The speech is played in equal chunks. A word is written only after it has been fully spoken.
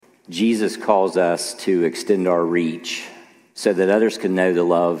Jesus calls us to extend our reach so that others can know the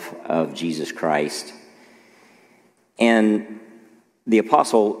love of Jesus Christ. And the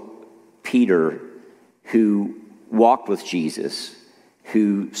Apostle Peter, who walked with Jesus,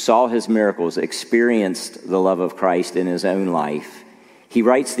 who saw his miracles, experienced the love of Christ in his own life, he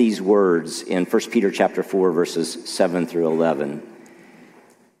writes these words in 1 Peter chapter 4, verses 7 through 11.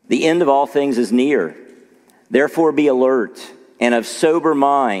 The end of all things is near. Therefore be alert and of sober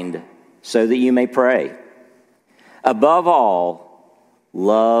mind so that you may pray. Above all,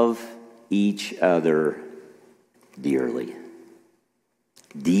 love each other dearly,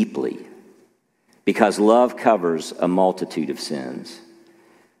 deeply, because love covers a multitude of sins.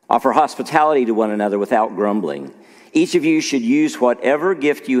 Offer hospitality to one another without grumbling. Each of you should use whatever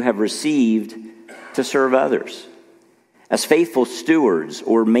gift you have received to serve others as faithful stewards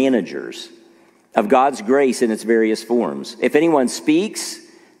or managers of God's grace in its various forms. If anyone speaks,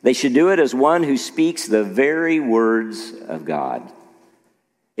 they should do it as one who speaks the very words of God.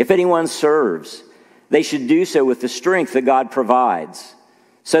 If anyone serves, they should do so with the strength that God provides,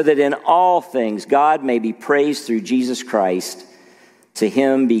 so that in all things God may be praised through Jesus Christ. To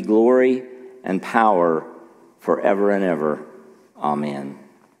him be glory and power forever and ever. Amen.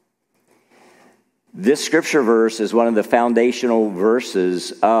 This scripture verse is one of the foundational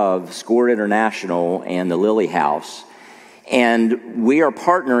verses of SCORE International and the Lily House. And we are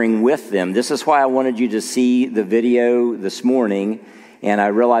partnering with them. This is why I wanted you to see the video this morning. And I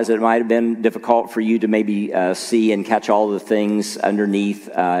realize it might have been difficult for you to maybe see and catch all the things underneath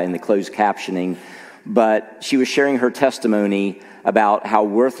in the closed captioning. But she was sharing her testimony about how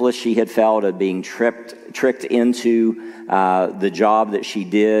worthless she had felt of being tricked into the job that she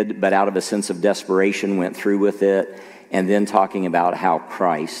did, but out of a sense of desperation went through with it. And then talking about how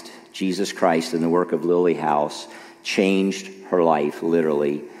Christ, Jesus Christ, and the work of Lily House changed her life,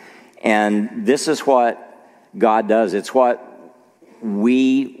 literally. And this is what God does. It's what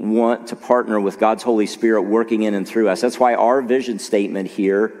we want to partner with God's Holy Spirit working in and through us. That's why our vision statement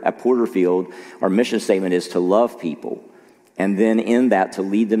here at Porterfield, our mission statement, is to love people. And then in that, to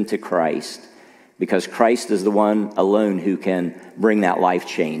lead them to Christ. Because Christ is the one alone who can bring that life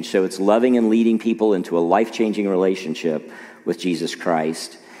change. So it's loving and leading people into a life-changing relationship with Jesus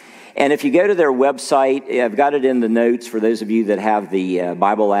Christ. And if you go to their website, I've got it in the notes for those of you that have the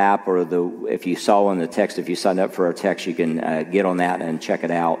Bible app, or if you saw on the text, if you signed up for our text, you can get on that and check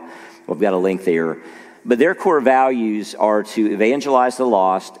it out. We've got a link there. But their core values are to evangelize the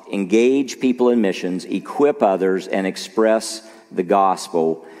lost, engage people in missions, equip others, and express the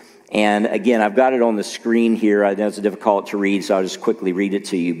gospel. And again, I've got it on the screen here. I know it's difficult to read, so I'll just quickly read it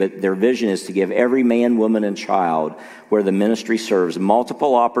to you. But their vision is to give every man, woman, and child where the ministry serves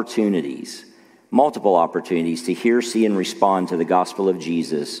multiple opportunities to hear, see, and respond to the gospel of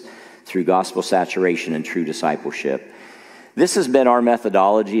Jesus through gospel saturation and true discipleship. This has been our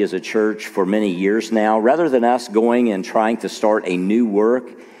methodology as a church for many years now. Rather than us going and trying to start a new work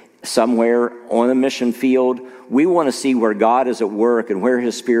somewhere on a mission field, we want to see where God is at work and where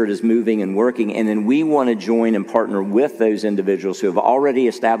his Spirit is moving and working, and then we want to join and partner with those individuals who have already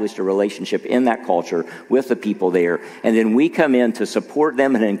established a relationship in that culture with the people there, and then we come in to support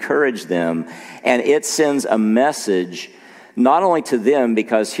them and encourage them, and it sends a message not only to them,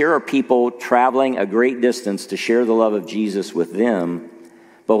 because here are people traveling a great distance to share the love of Jesus with them,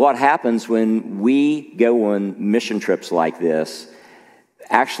 but what happens when we go on mission trips like this?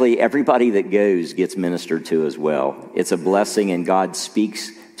 Actually, everybody that goes gets ministered to as well. It's a blessing, and God speaks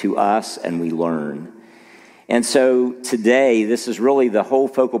to us, and we learn. And so today, this is really the whole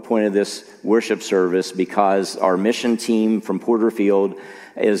focal point of this worship service, because our mission team from Porterfield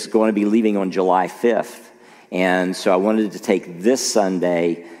is going to be leaving on July 5th. And so I wanted to take this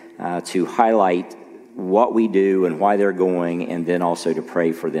Sunday to highlight what we do and why they're going, and then also to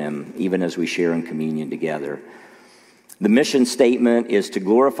pray for them, even as we share in communion together. The mission statement is to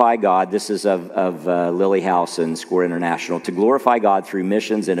glorify God. This is of Lily House and SCORE International. To glorify God through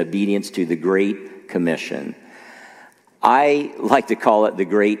missions and obedience to the Great Commission. I like to call it the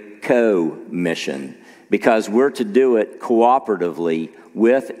Great Co-Mission, because we're to do it cooperatively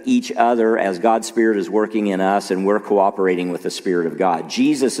with each other as God's Spirit is working in us, and we're cooperating with the Spirit of God.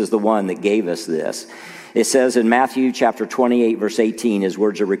 Jesus is the one that gave us this. It says in Matthew chapter 28, verse 18, his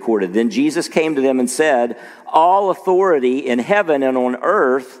words are recorded. Then Jesus came to them and said, all authority in heaven and on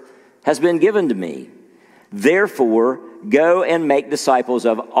earth has been given to me. Therefore, go and make disciples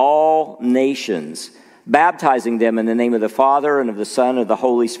of all nations, baptizing them in the name of the Father and of the Son and of the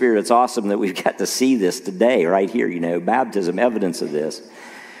Holy Spirit. It's awesome that we've got to see this today, right here, baptism, evidence of this.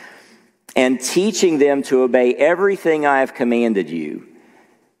 And teaching them to obey everything I have commanded you.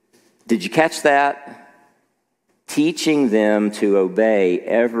 Did you catch that? Teaching them to obey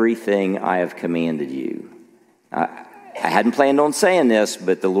everything I have commanded you. I hadn't planned on saying this,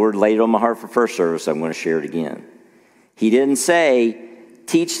 but the Lord laid it on my heart for first service. I'm going to share it again. He didn't say,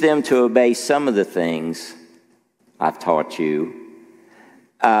 teach them to obey some of the things I've taught you.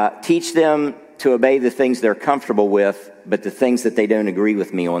 Teach them to obey the things they're comfortable with, but the things that they don't agree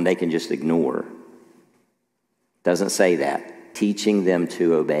with me on, they can just ignore. Doesn't say that. Teaching them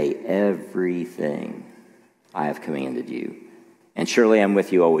to obey everything I have commanded you. And surely I'm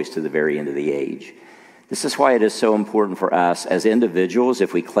with you always to the very end of the age. This is why it is so important for us as individuals,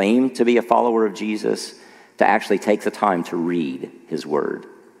 if we claim to be a follower of Jesus, to actually take the time to read his word.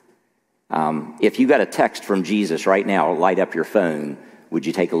 If you got a text from Jesus right now, light up your phone, would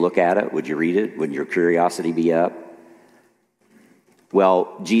you take a look at it? Would you read it? Would your curiosity be up?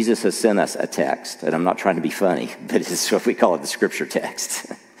 Well, Jesus has sent us a text, and I'm not trying to be funny, but it's what we call it, the scripture text.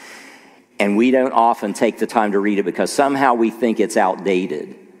 And we don't often take the time to read it because somehow we think it's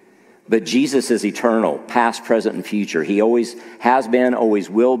outdated. But Jesus is eternal, past, present, and future. He always has been, always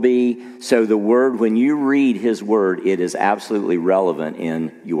will be. So the word, when you read his word, it is absolutely relevant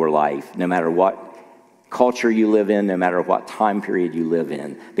in your life, no matter what culture you live in, no matter what time period you live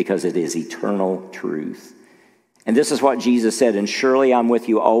in, because it is eternal truth. And this is what Jesus said, and surely I'm with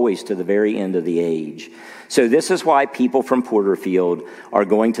you always to the very end of the age. So this is why people from Porterfield are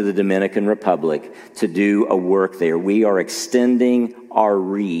going to the Dominican Republic to do a work there. We are extending our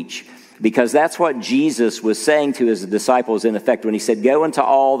reach because that's what Jesus was saying to his disciples in effect when he said, go into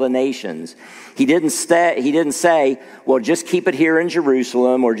all the nations. He didn't say, well, just keep it here in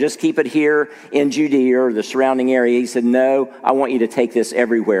Jerusalem or just keep it here in Judea or the surrounding area. He said, no, I want you to take this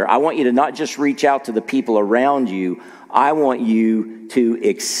everywhere. I want you to not just reach out to the people around you. I want you to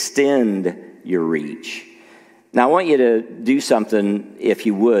extend your reach. Now, I want you to do something, if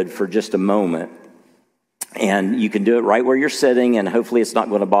you would, for just a moment. And you can do it right where you're sitting, and hopefully it's not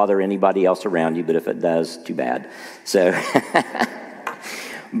going to bother anybody else around you, but if it does, too bad. So,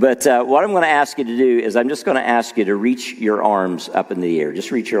 but what I'm going to ask you to do is I'm just going to ask you to reach your arms up in the air.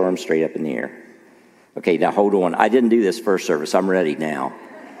 Just reach your arms straight up in the air. Okay, now hold on. I didn't do this first service. I'm ready now.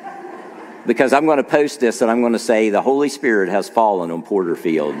 Because I'm going to post this, and I'm going to say the Holy Spirit has fallen on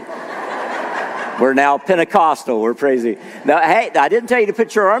Porterfield. We're now Pentecostal. We're praising. Now, hey, I didn't tell you to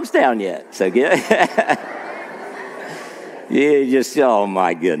put your arms down yet. So good. You just, oh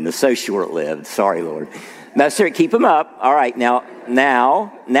my goodness, so short-lived. Sorry, Lord. Now, sir, keep them up. All right, now,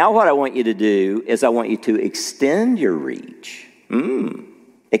 what I want you to do is I want you to extend your reach.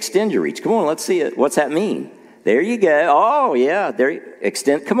 Extend your reach. Come on, let's see it. What's that mean? There you go. Oh, yeah. There.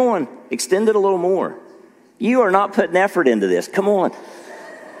 Extend. Come on. Extend it a little more. You are not putting effort into this. Come on.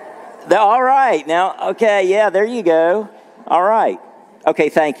 All right. Now, okay. Yeah, there you go. All right. Okay,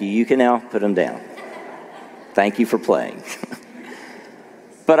 thank you. You can now put them down. Thank you for playing.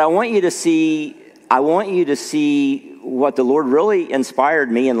 But I want you to see what the Lord really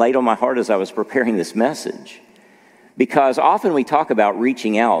inspired me and laid on my heart as I was preparing this message. Because often we talk about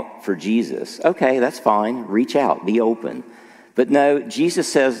reaching out for Jesus. Okay, that's fine. Reach out. Be open. But no, Jesus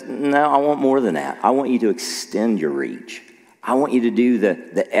says, no, I want more than that. I want you to extend your reach. I want you to do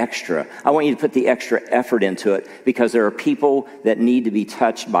the extra. I want you to put the extra effort into it because there are people that need to be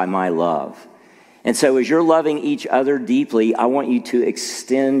touched by my love. And so as you're loving each other deeply, I want you to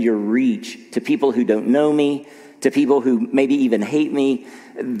extend your reach to people who don't know me, to people who maybe even hate me.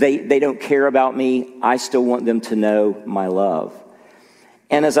 They don't care about me. I still want them to know my love.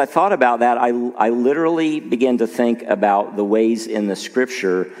 And as I thought about that, I literally began to think about the ways in the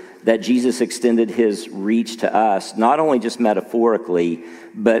scripture that Jesus extended his reach to us, not only just metaphorically,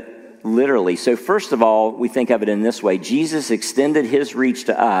 but literally. So first of all, we think of it in this way. Jesus extended his reach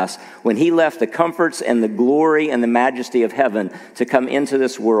to us when he left the comforts and the glory and the majesty of heaven to come into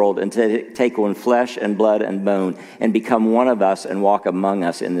this world and to take on flesh and blood and bone and become one of us and walk among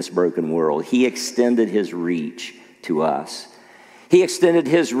us in this broken world. He extended his reach to us. He extended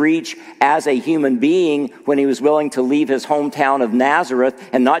his reach as a human being when he was willing to leave his hometown of Nazareth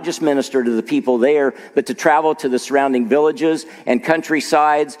and not just minister to the people there, but to travel to the surrounding villages and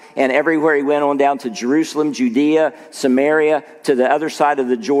countrysides and everywhere he went on down to Jerusalem, Judea, Samaria, to the other side of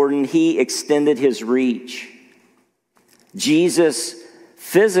the Jordan. He extended his reach. Jesus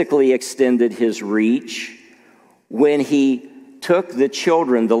physically extended his reach when he took the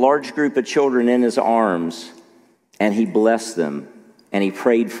children, the large group of children in his arms, and he blessed them. And he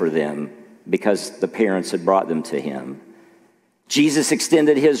prayed for them because the parents had brought them to him. Jesus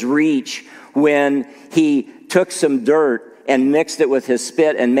extended his reach when he took some dirt and mixed it with his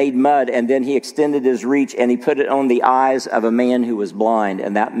spit and made mud, and then he extended his reach and he put it on the eyes of a man who was blind,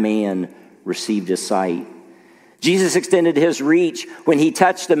 and that man received his sight. Jesus extended his reach when he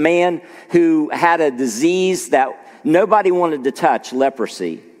touched a man who had a disease that nobody wanted to touch,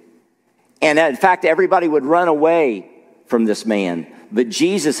 leprosy. And in fact, everybody would run away from this man. But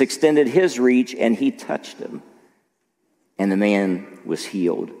Jesus extended his reach and he touched him. And the man was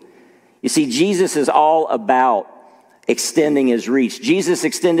healed. You see, Jesus is all about extending his reach. Jesus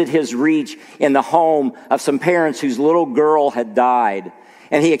extended his reach in the home of some parents whose little girl had died.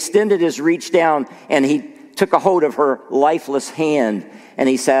 And he extended his reach down and he took a hold of her lifeless hand. And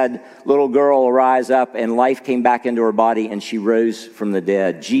he said, "Little girl, rise up." And life came back into her body and she rose from the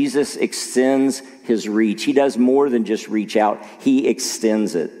dead. Jesus extends his reach. He does more than just reach out. He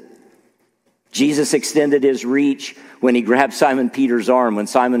extends it. Jesus extended his reach when he grabbed Simon Peter's arm when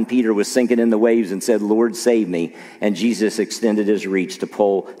Simon Peter was sinking in the waves and said, "Lord, save me." And Jesus extended his reach to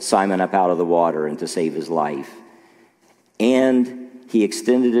pull Simon up out of the water and to save his life. And he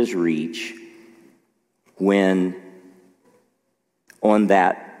extended his reach when on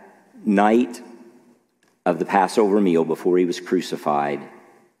that night of the Passover meal before he was crucified,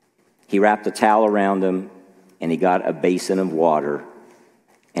 he wrapped a towel around him and he got a basin of water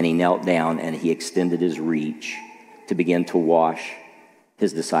and he knelt down and he extended his reach to begin to wash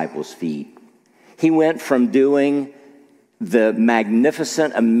his disciples' feet. He went from doing the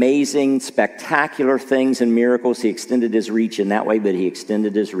magnificent, amazing, spectacular things and miracles. He extended his reach in that way, but he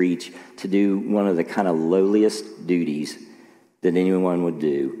extended his reach to do one of the kind of lowliest duties that anyone would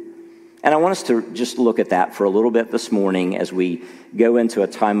do. And I want us to just look at that for a little bit this morning as we go into a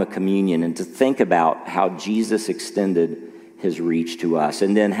time of communion and to think about how Jesus extended his reach to us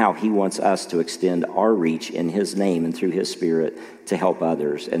and then how he wants us to extend our reach in his name and through his Spirit to help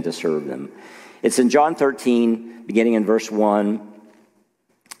others and to serve them. It's in John 13, beginning in verse 1.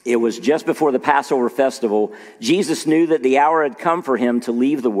 It was just before the Passover festival. Jesus knew that the hour had come for him to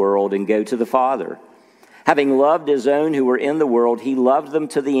leave the world and go to the Father. Having loved his own who were in the world, he loved them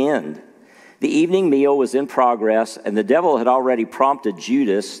to the end. The evening meal was in progress, and the devil had already prompted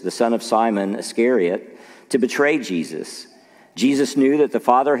Judas, the son of Simon Iscariot, to betray Jesus. Jesus knew that the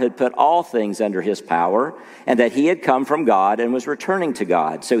Father had put all things under his power, and that he had come from God and was returning to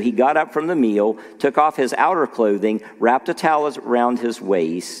God. So he got up from the meal, took off his outer clothing, wrapped a towel around his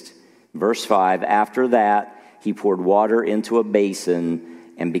waist. Verse 5, after that, he poured water into a basin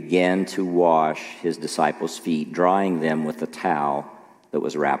and began to wash his disciples' feet, drying them with the towel that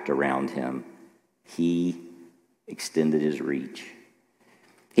was wrapped around him. He extended his reach.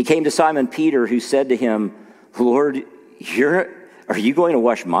 He came to Simon Peter, who said to him, "Lord, are you going to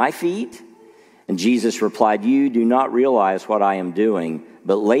wash my feet?" And Jesus replied, "You do not realize what I am doing,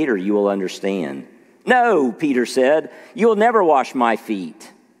 but later you will understand." "No," Peter said, "you will never wash my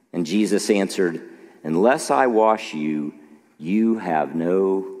feet." And Jesus answered, "Unless I wash you, you have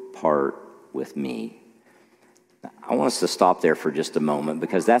no part with me." I want us to stop there for just a moment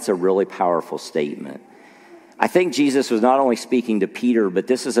because that's a really powerful statement. I think Jesus was not only speaking to Peter, but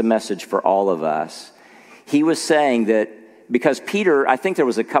this is a message for all of us. He was saying that because Peter, I think there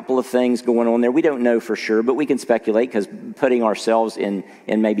was a couple of things going on there. We don't know for sure, but we can speculate because putting ourselves in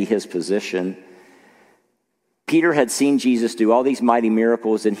maybe his position. Peter had seen Jesus do all these mighty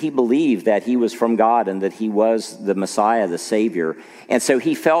miracles, and he believed that he was from God and that he was the Messiah, the Savior. And so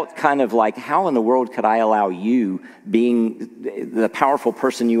he felt kind of like, how in the world could I allow you, being the powerful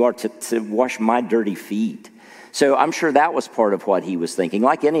person you are, to wash my dirty feet? So I'm sure that was part of what he was thinking,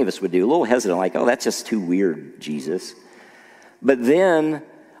 like any of us would do, a little hesitant, like, oh, that's just too weird, Jesus. But then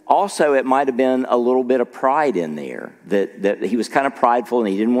also it might have been a little bit of pride in there, that he was kind of prideful and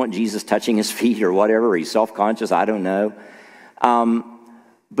he didn't want Jesus touching his feet or whatever. He's self-conscious, I don't know.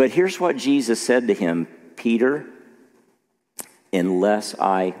 But here's what Jesus said to him, "Peter, unless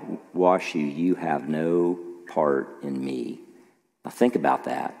I wash you, you have no part in me." Now think about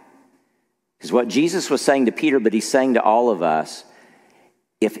that. Because what Jesus was saying to Peter, but he's saying to all of us,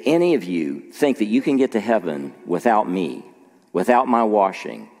 if any of you think that you can get to heaven without me, without my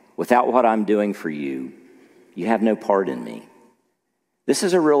washing, without what I'm doing for you, you have no part in me. This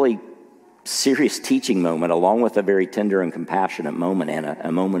is a really serious teaching moment, along with a very tender and compassionate moment and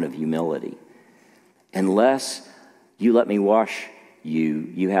a moment of humility. Unless you let me wash you,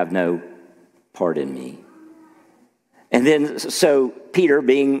 you have no part in me. And then, so Peter,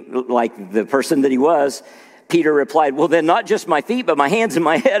 being like the person that he was, Peter replied, "Well, then not just my feet, but my hands and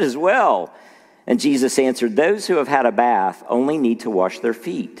my head as well." And Jesus answered, "Those who have had a bath only need to wash their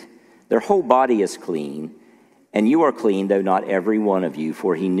feet. Their whole body is clean, and you are clean, though not every one of you."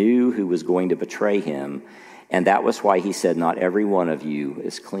 For he knew who was going to betray him. And that was why he said, not every one of you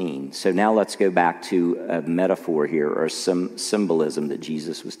is clean. So now let's go back to a metaphor here, or some symbolism that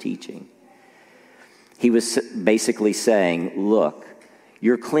Jesus was teaching. He was basically saying, look,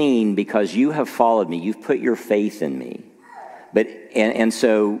 you're clean because you have followed me. You've put your faith in me. And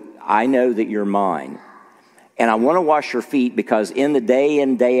so I know that you're mine. And I want to wash your feet because in the day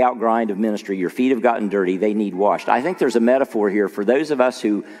in, day out grind of ministry, your feet have gotten dirty. They need washed. I think there's a metaphor here for those of us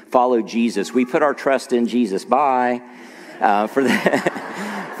who follow Jesus. We put our trust in Jesus. Bye.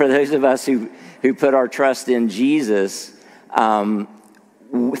 For those of us who put our trust in Jesus,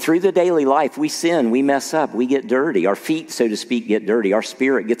 through the daily life, we sin, we mess up, we get dirty. Our feet, so to speak, get dirty. Our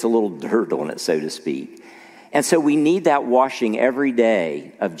spirit gets a little dirt on it, so to speak. And so we need that washing every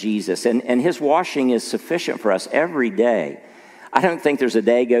day of Jesus. And his washing is sufficient for us every day. I don't think there's a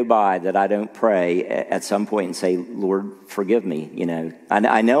day go by that I don't pray at some point and say, Lord, forgive me. You know,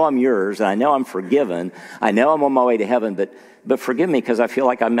 I know I'm yours, and I know I'm forgiven. I know I'm on my way to heaven, but forgive me because I feel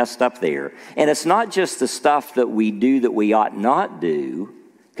like I messed up there. And it's not just the stuff that we do that we ought not do,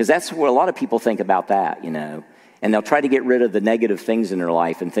 because that's what a lot of people think about that, you know. And they'll try to get rid of the negative things in their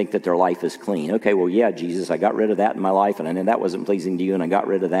life and think that their life is clean. Okay, well, yeah, Jesus, I got rid of that in my life, and I know that wasn't pleasing to you, and I got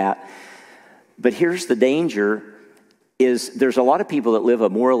rid of that. But here's the danger, is there's a lot of people that live a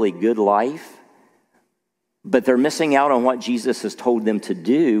morally good life, but they're missing out on what Jesus has told them to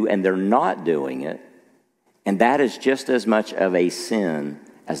do, and they're not doing it. And that is just as much of a sin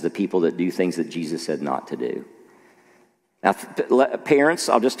as the people that do things that Jesus said not to do. Now, parents,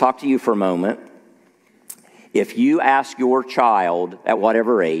 I'll just talk to you for a moment. If you ask your child at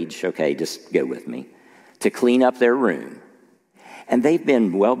whatever age, okay, just go with me, to clean up their room, and they've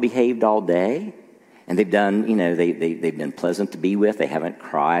been well behaved all day, and they've done, you know, they've been pleasant to be with, they haven't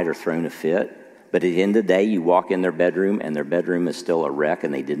cried or thrown a fit, but at the end of the day, you walk in their bedroom, and their bedroom is still a wreck,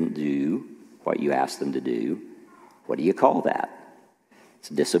 and they didn't do what you asked them to do, what do you call that? It's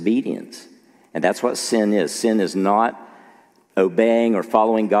disobedience. And that's what sin is. Sin is not obeying or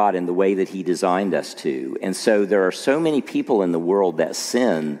following God in the way that he designed us to. And so there are so many people in the world that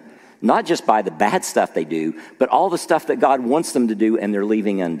sin, not just by the bad stuff they do, but all the stuff that God wants them to do and they're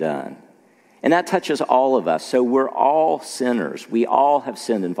leaving undone. And that touches all of us. So we're all sinners. We all have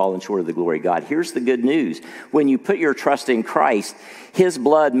sinned and fallen short of the glory of God. Here's the good news. When you put your trust in Christ, his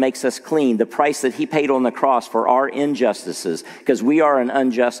blood makes us clean. The price that he paid on the cross for our injustices, because we are an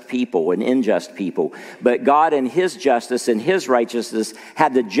unjust people, an unjust people. But God in his justice and his righteousness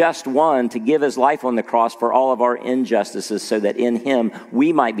had the just one to give his life on the cross for all of our injustices so that in him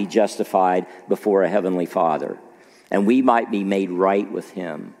we might be justified before a heavenly Father. And we might be made right with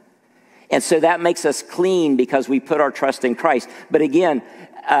him. And so that makes us clean because we put our trust in Christ. But again,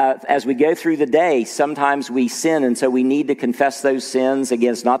 as we go through the day, sometimes we sin, and so we need to confess those sins.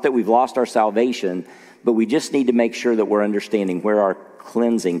 Again, it's not that we've lost our salvation, but we just need to make sure that we're understanding where our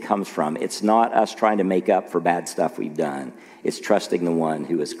cleansing comes from. It's not us trying to make up for bad stuff we've done. It's trusting the one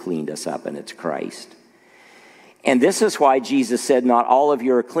who has cleaned us up, and it's Christ. And this is why Jesus said, not all of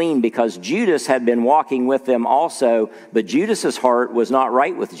you are clean, because Judas had been walking with them also, but Judas's heart was not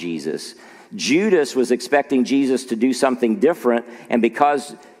right with Jesus. Judas was expecting Jesus to do something different, and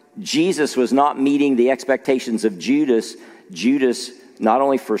because Jesus was not meeting the expectations of Judas, Judas not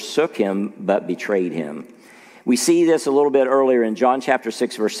only forsook him, but betrayed him. We see this a little bit earlier in John chapter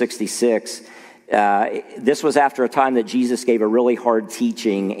 6, verse 66. This was after a time that Jesus gave a really hard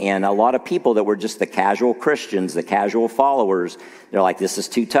teaching, and a lot of people that were just the casual Christians, the casual followers, they're like, this is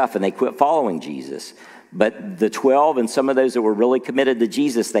too tough, and they quit following Jesus. But the 12 and some of those that were really committed to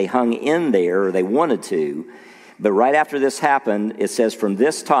Jesus, they hung in there, or they wanted to. But right after this happened, it says, from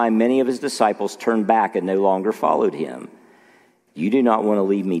this time, many of his disciples turned back and no longer followed him. You do not want to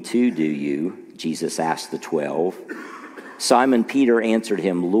leave me too, do you? Jesus asked the 12. Simon Peter answered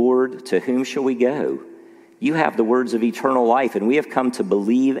him, Lord, to whom shall we go? You have the words of eternal life, and we have come to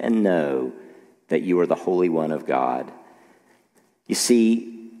believe and know that you are the Holy One of God. You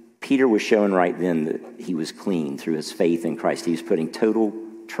see, Peter was showing right then that he was clean through his faith in Christ. He was putting total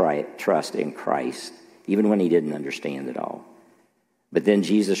trust in Christ, even when he didn't understand it all. But then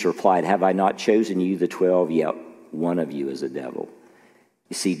Jesus replied, have I not chosen you, the 12? Yet one of you is a devil.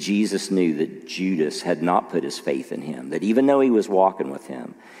 You see, Jesus knew that Judas had not put his faith in him, that even though he was walking with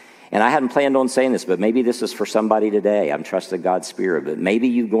him, and I hadn't planned on saying this, but maybe this is for somebody today. I'm trusting God's Spirit, but maybe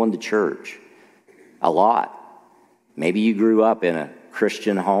you've gone to church a lot. Maybe you grew up in a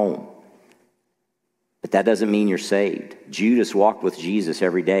Christian home, but that doesn't mean you're saved. Judas walked with Jesus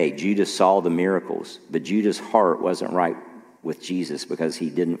every day. Judas saw the miracles, but Judas' heart wasn't right with Jesus because he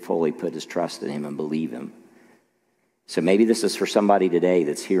didn't fully put his trust in him and believe him. So maybe this is for somebody today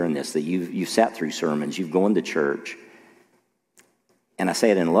that's hearing this, that you've sat through sermons, you've gone to church. And I say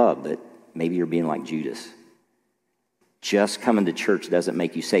it in love, but maybe you're being like Judas. Just coming to church doesn't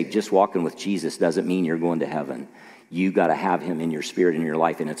make you saved. Just walking with Jesus doesn't mean you're going to heaven. You got to have him in your spirit, in your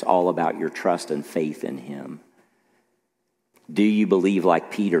life, and it's all about your trust and faith in him. Do you believe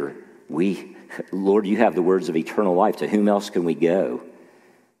like Peter? Lord, you have the words of eternal life. To whom else can we go?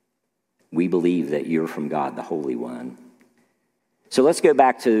 We believe that you're from God, the Holy One. So let's go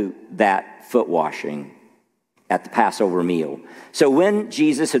back to that foot washing at the Passover meal. So when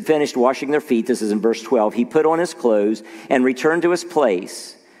Jesus had finished washing their feet, this is in verse 12, he put on his clothes and returned to his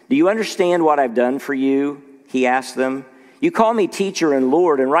place. Do you understand what I've done for you? He asked them. You call me teacher and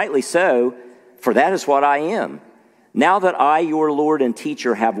Lord, and rightly so, for that is what I am. Now that I, your Lord and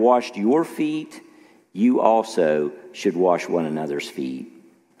teacher, have washed your feet, you also should wash one another's feet.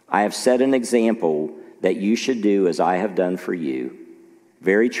 I have set an example that you should do as I have done for you.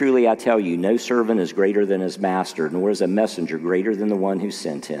 Very truly I tell you, no servant is greater than his master, nor is a messenger greater than the one who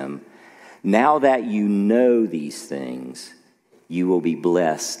sent him. Now that you know these things, you will be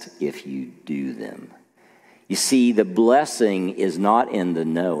blessed if you do them. You see, the blessing is not in the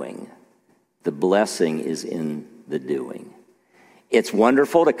knowing. The blessing is in the doing. It's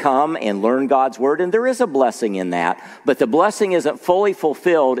wonderful to come and learn God's word, and there is a blessing in that. But the blessing isn't fully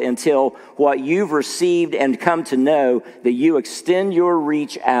fulfilled until what you've received and come to know, that you extend your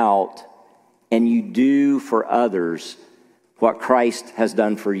reach out and you do for others what Christ has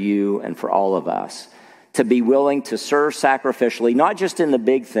done for you and for all of us. To be willing to serve sacrificially, not just in the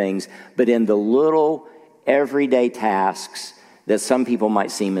big things, but in the little everyday tasks that some people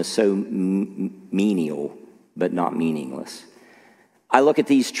might seem as so menial, but not meaningless. I look at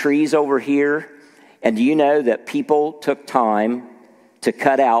these trees over here, and do you know that people took time to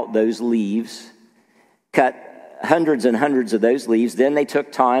cut out those leaves, cut hundreds and hundreds of those leaves, then they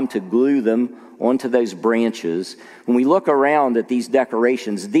took time to glue them onto those branches. When we look around at these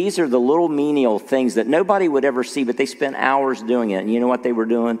decorations, these are the little menial things that nobody would ever see, but they spent hours doing it. And you know what they were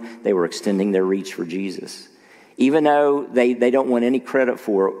doing? They were extending their reach for Jesus. Even though they don't want any credit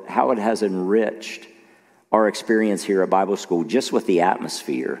for how it has enriched our experience here at Bible school, just with the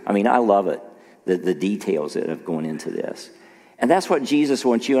atmosphere. I mean, I love it, the details that have gone into this. And that's what Jesus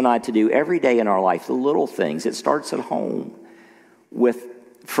wants you and I to do every day in our life, the little things. It starts at home with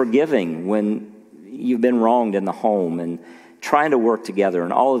forgiving when you've been wronged in the home and trying to work together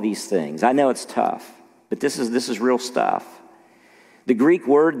and all of these things. I know it's tough, but this is real stuff. The Greek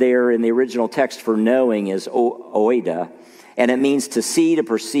word there in the original text for knowing is oida, and it means to see, to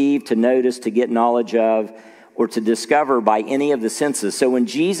perceive, to notice, to get knowledge of, or to discover by any of the senses. So when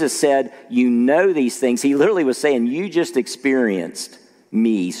Jesus said, you know these things, he literally was saying, you just experienced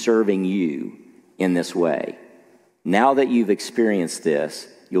me serving you in this way. Now that you've experienced this,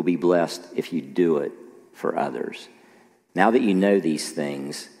 you'll be blessed if you do it for others. Now that you know these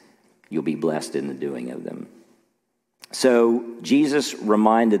things, you'll be blessed in the doing of them. So Jesus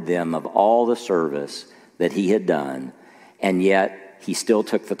reminded them of all the service that he had done, and yet he still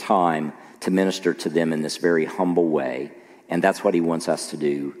took the time to minister to them in this very humble way. And that's what he wants us to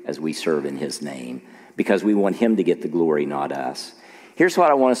do as we serve in his name, because we want him to get the glory, not us. Here's what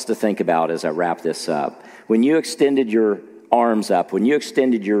I want us to think about as I wrap this up. When you extended your arms up, when you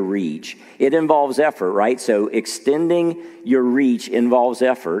extended your reach, it involves effort, right? So extending your reach involves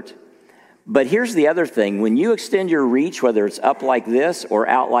effort. But here's the other thing. When you extend your reach, whether it's up like this or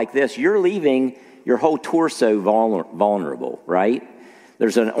out like this, you're leaving your whole torso vulnerable, right?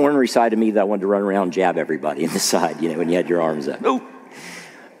 There's an ornery side of me that I wanted to run around and jab everybody in the side, when you had your arms up. Oh.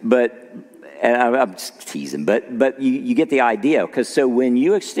 But, and I'm just teasing, but you get the idea. Because so when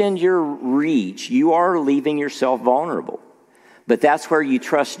you extend your reach, you are leaving yourself vulnerable. But that's where you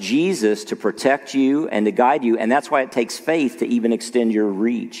trust Jesus to protect you and to guide you. And that's why it takes faith to even extend your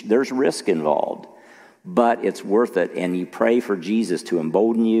reach. There's risk involved, but it's worth it. And you pray for Jesus to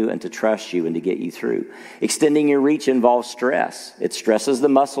embolden you and to trust you and to get you through. Extending your reach involves stress. It stresses the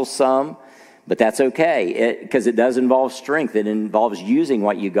muscles some, but that's okay because it does involve strength. It involves using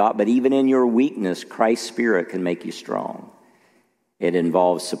what you got, but even in your weakness, Christ's Spirit can make you strong. It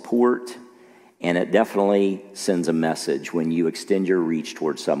involves support. And it definitely sends a message when you extend your reach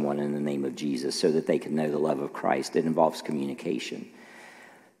towards someone in the name of Jesus so that they can know the love of Christ. It involves communication.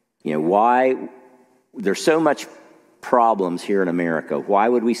 Why there's so much problems here in America. Why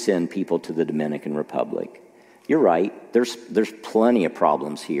would we send people to the Dominican Republic? You're right. There's plenty of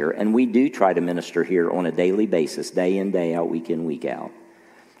problems here. And we do try to minister here on a daily basis, day in, day out, week in, week out.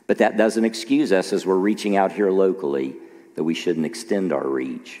 But that doesn't excuse us as we're reaching out here locally that we shouldn't extend our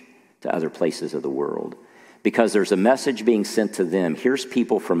reach to other places of the world. because there's a message being sent to them. Here's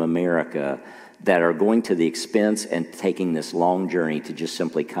people from America that are going to the expense and taking this long journey to just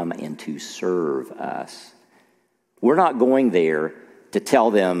simply come and to serve us. We're not going there to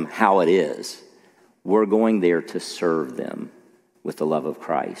tell them how it is. We're going there to serve them with the love of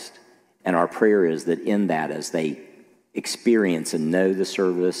Christ. And our prayer is that in that, as they experience and know the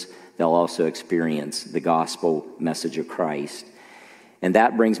service, they'll also experience the gospel message of Christ. And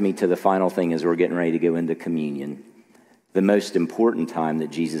that brings me to the final thing as we're getting ready to go into communion. The most important time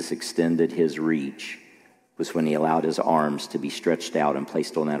that Jesus extended his reach was when he allowed his arms to be stretched out and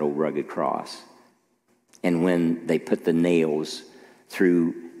placed on that old rugged cross. And when they put the nails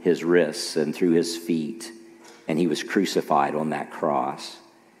through his wrists and through his feet, and he was crucified on that cross.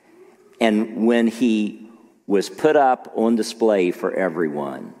 And when he was put up on display for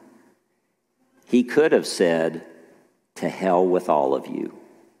everyone, he could have said, "To hell with all of you."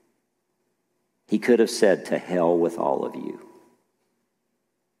 He could have said, "To hell with all of you."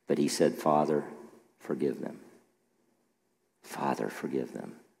 But he said, "Father, forgive them. Father, forgive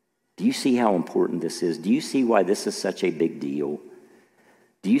them." Do you see how important this is? Do you see why this is such a big deal?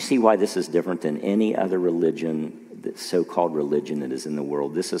 Do you see why this is different than any other religion, the so-called religion that is in the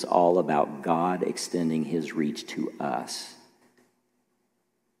world? This is all about God extending his reach to us.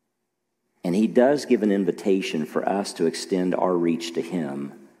 And he does give an invitation for us to extend our reach to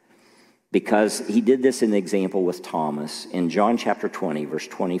him, because he did this in the example with Thomas. In John chapter 20, verse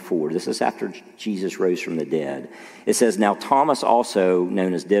 24, this is after Jesus rose from the dead. It says, "Now Thomas, also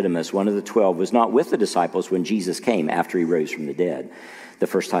known as Didymus, one of the 12, was not with the disciples when Jesus came after he rose from the dead, the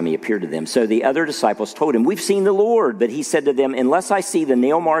first time he appeared to them. So the other disciples told him, 'We've seen the Lord.' But he said to them, 'Unless I see the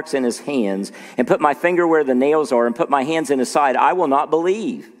nail marks in his hands and put my finger where the nails are and put my hands in his side, I will not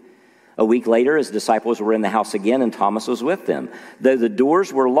believe.' A week later, his disciples were in the house again, and Thomas was with them. Though the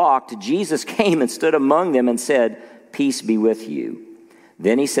doors were locked, Jesus came and stood among them and said, 'Peace be with you.'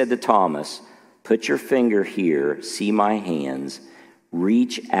 Then he said to Thomas, 'Put your finger here, see my hands.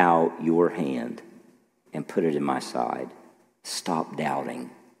 Reach out your hand and put it in my side. Stop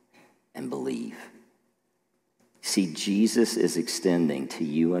doubting and believe.'" See, Jesus is extending to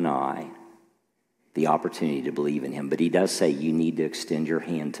you and I the opportunity to believe in him. But he does say, you need to extend your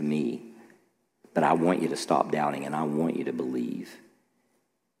hand to me. But I want you to stop doubting, and I want you to believe.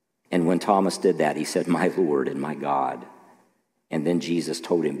 And when Thomas did that, he said, "My Lord and my God." And then Jesus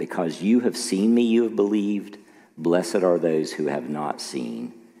told him, "Because you have seen me, you have believed. Blessed are those who have not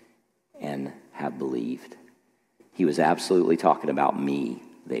seen and have believed." He was absolutely talking about me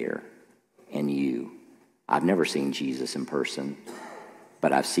there and you. I've never seen Jesus in person,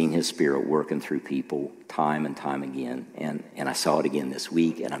 but I've seen his Spirit working through people time and time again. And I saw it again this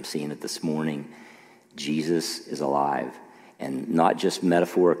week, and I'm seeing it this morning. Jesus is alive. And not just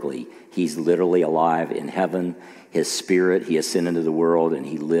metaphorically, he's literally alive in heaven. His Spirit, he has sent into the world, and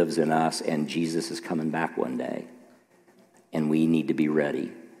he lives in us. And Jesus is coming back one day. And we need to be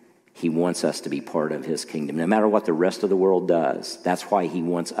ready. He wants us to be part of his kingdom, no matter what the rest of the world does. That's why he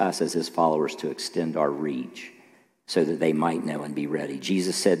wants us as his followers to extend our reach, so that they might know and be ready.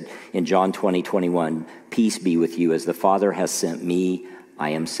 Jesus said in John 20:21, "Peace be with you. As the Father has sent me, I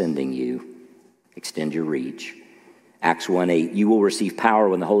am sending you." Extend your reach. Acts 1:8, "You will receive power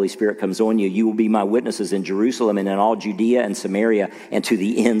when the Holy Spirit comes on you. You will be my witnesses in Jerusalem and in all Judea and Samaria and to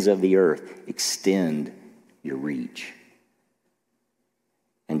the ends of the earth." Extend your reach.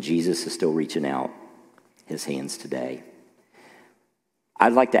 And Jesus is still reaching out his hands today.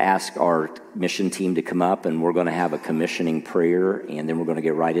 I'd like to ask our mission team to come up, and we're going to have a commissioning prayer, and then we're going to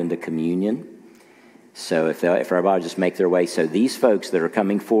get right into communion. So if everybody just make their way. So these folks that are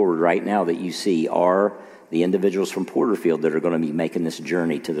coming forward right now that you see are the individuals from Porterfield that are going to be making this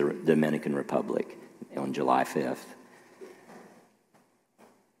journey to the Dominican Republic on July 5th.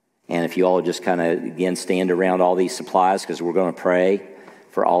 And if you all just kind of, again, stand around all these supplies, because we're going to pray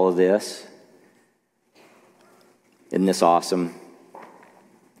for all of this. Isn't this awesome?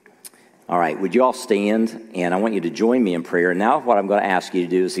 All right, would you all stand? And I want you to join me in prayer. Now what I'm going to ask you to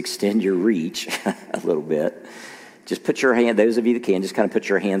do is extend your reach a little bit. Just put your hand, those of you that can, just kind of put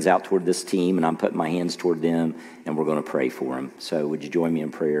your hands out toward this team, and I'm putting my hands toward them, and we're going to pray for them. So would you join me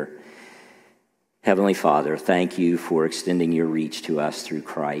in prayer? Heavenly Father, thank you for extending your reach to us through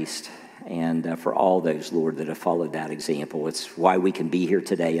Christ, and for all those, Lord, that have followed that example. It's why we can be here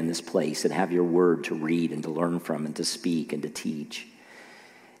today in this place and have your word to read and to learn from and to speak and to teach.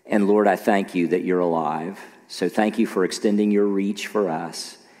 And Lord, I thank you that you're alive. So thank you for extending your reach for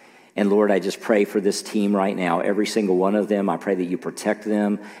us. And Lord, I just pray for this team right now, every single one of them. I pray that you protect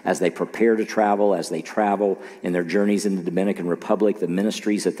them as they prepare to travel, as they travel in their journeys in the Dominican Republic, the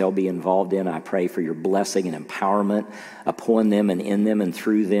ministries that they'll be involved in. I pray for your blessing and empowerment upon them and in them and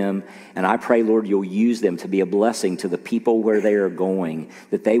through them. And I pray, Lord, you'll use them to be a blessing to the people where they are going,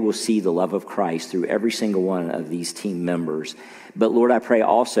 that they will see the love of Christ through every single one of these team members. But Lord, I pray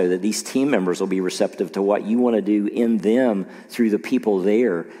also that these team members will be receptive to what you want to do in them through the people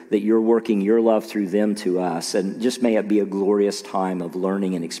there, that you're working your love through them to us. And just may it be a glorious time of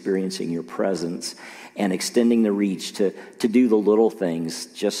learning and experiencing your presence and extending the reach to do the little things,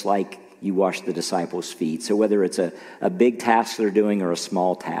 just like you wash the disciples' feet. So whether it's a big task they're doing or a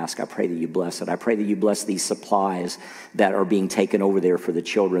small task, I pray that you bless it. I pray that you bless these supplies that are being taken over there for the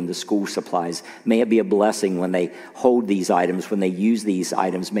children, the school supplies. May it be a blessing when they hold these items, when they use these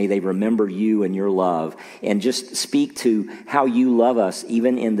items. May they remember you and your love and just speak to how you love us,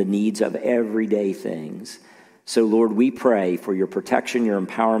 even in the needs of everyday things. So, Lord, we pray for your protection, your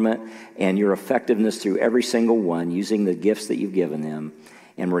empowerment, and your effectiveness through every single one, using the gifts that you've given them.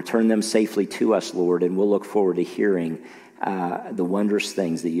 And return them safely to us, Lord, and we'll look forward to hearing the wondrous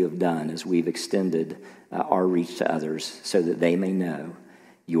things that you have done as we've extended our reach to others so that they may know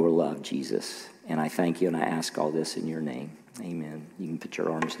your love, Jesus. And I thank you, and I ask all this in your name. Amen. You can put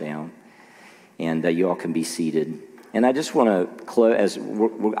your arms down, and you all can be seated. And I just want to close.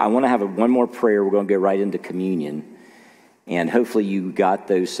 I want to have one more prayer. We're going to go right into communion. And hopefully you got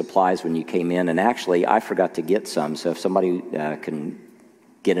those supplies when you came in. And actually, I forgot to get some, so if somebody can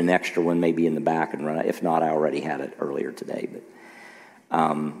get an extra one maybe in the back and run it. If not, I already had it earlier today. But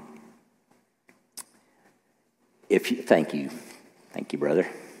thank you, brother.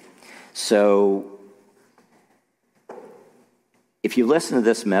 So, if you listen to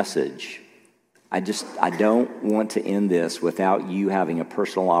this message, I don't want to end this without you having a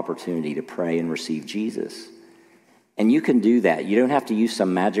personal opportunity to pray and receive Jesus. And you can do that. You don't have to use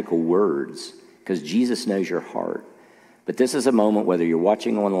some magical words, because Jesus knows your heart. But this is a moment, whether you're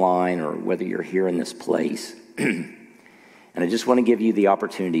watching online or whether you're here in this place. And I just want to give you the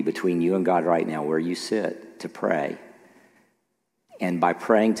opportunity between you and God right now, where you sit, to pray. And by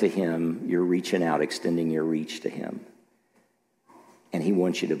praying to him, you're reaching out, extending your reach to him. And he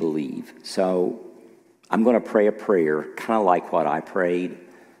wants you to believe. So I'm going to pray a prayer, kind of like what I prayed.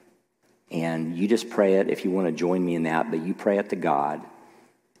 And you just pray it if you want to join me in that. But you pray it to God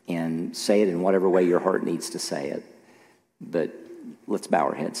and say it in whatever way your heart needs to say it. But let's bow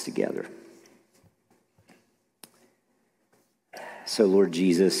our heads together. So, Lord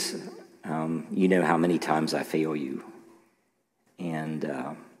Jesus, you know how many times I fail you.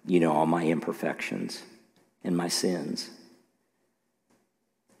 And you know all my imperfections and my sins.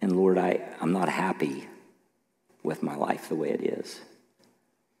 And Lord, I'm not happy with my life the way it is.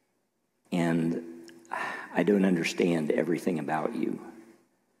 And I don't understand everything about you.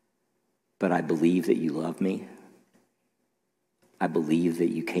 But I believe that you love me. I believe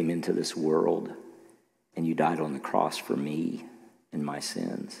that you came into this world and you died on the cross for me and my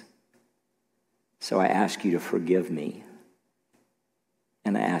sins. So I ask you to forgive me.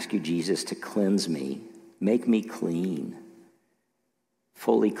 And I ask you, Jesus, to cleanse me. Make me clean,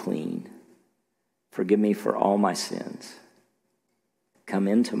 fully clean. Forgive me for all my sins. Come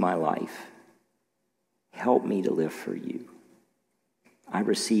into my life. Help me to live for you. I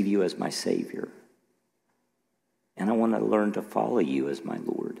receive you as my Savior. And I want to learn to follow you as my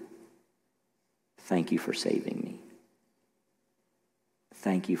Lord. Thank you for saving me.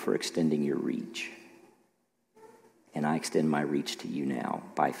 Thank you for extending your reach. And I extend my reach to you now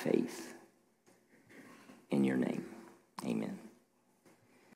by faith. In your name, amen.